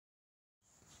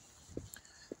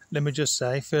Let me just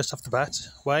say, first off the bat,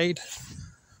 Wade,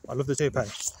 I love the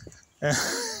toupee. Uh,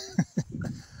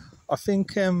 I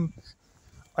think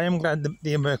I am glad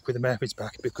the work with the Murphys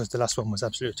back, because the last one was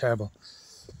absolutely terrible.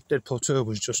 Deadpool 2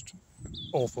 was just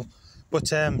awful.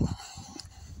 But I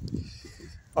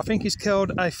think he's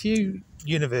killed a few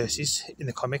universes in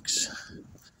the comics.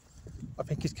 I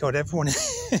think he's killed everyone,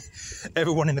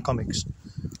 everyone in the comics.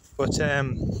 But I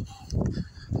am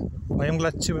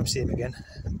glad to see him again.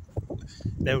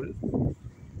 Now,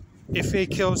 if he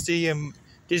kills the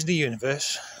Disney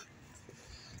universe,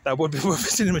 that would be worth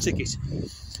a cinema ticket.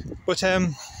 But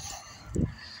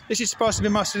this is supposed to be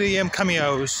mostly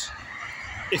cameos.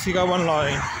 If you go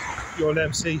online,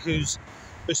 you'll see who's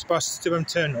supposed to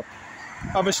turn up.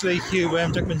 Obviously, Hugh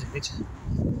Jackman's in it.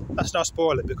 That's not a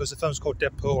spoiler because the film's called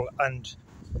Deadpool, and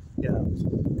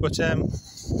But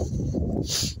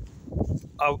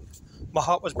my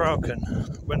heart was broken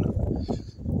when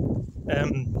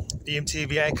the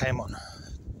MTVA came on,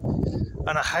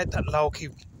 and I hate that Loki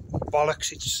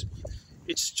bollocks.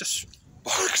 It's just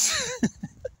bollocks.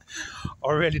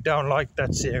 I really don't like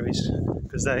that series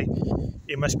because they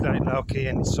emasculate Loki,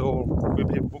 and it's all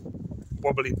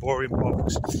wobbly, boring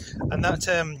bollocks. And that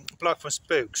bloke from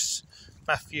Spooks,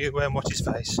 Matthew, what's his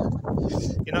face?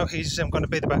 You know, he's going to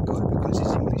be the bad guy because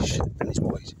he's English and he's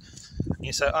white. And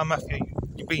you say, "Oh, Matthew,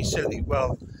 you're being silly."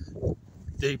 Well,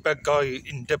 the bad guy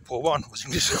in Deadpool 1 was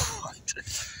English and white.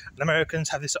 And Americans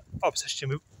have this obsession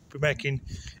with making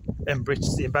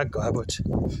Brits the bad guy, but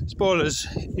spoilers,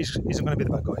 he's going to be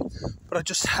the bad guy. But I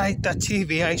just hate that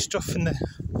TVA stuff and the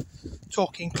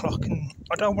talking clock, and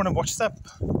I don't want to watch that.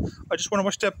 I just want to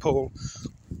watch Deadpool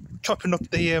chopping up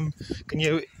the can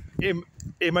you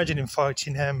imagine him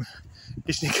fighting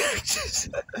Disney characters?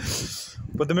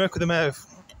 But the Merc with the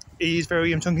Mouth, he is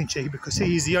very tongue-in-cheek because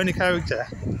he is the only character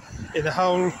in the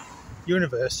whole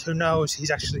universe who knows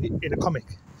he's actually in a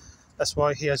comic. That's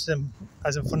why he has fun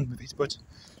with it. But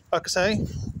like I say,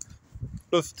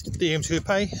 love the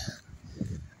toupee,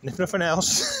 and if nothing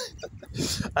else,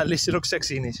 at least it looks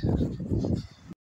sexy in it.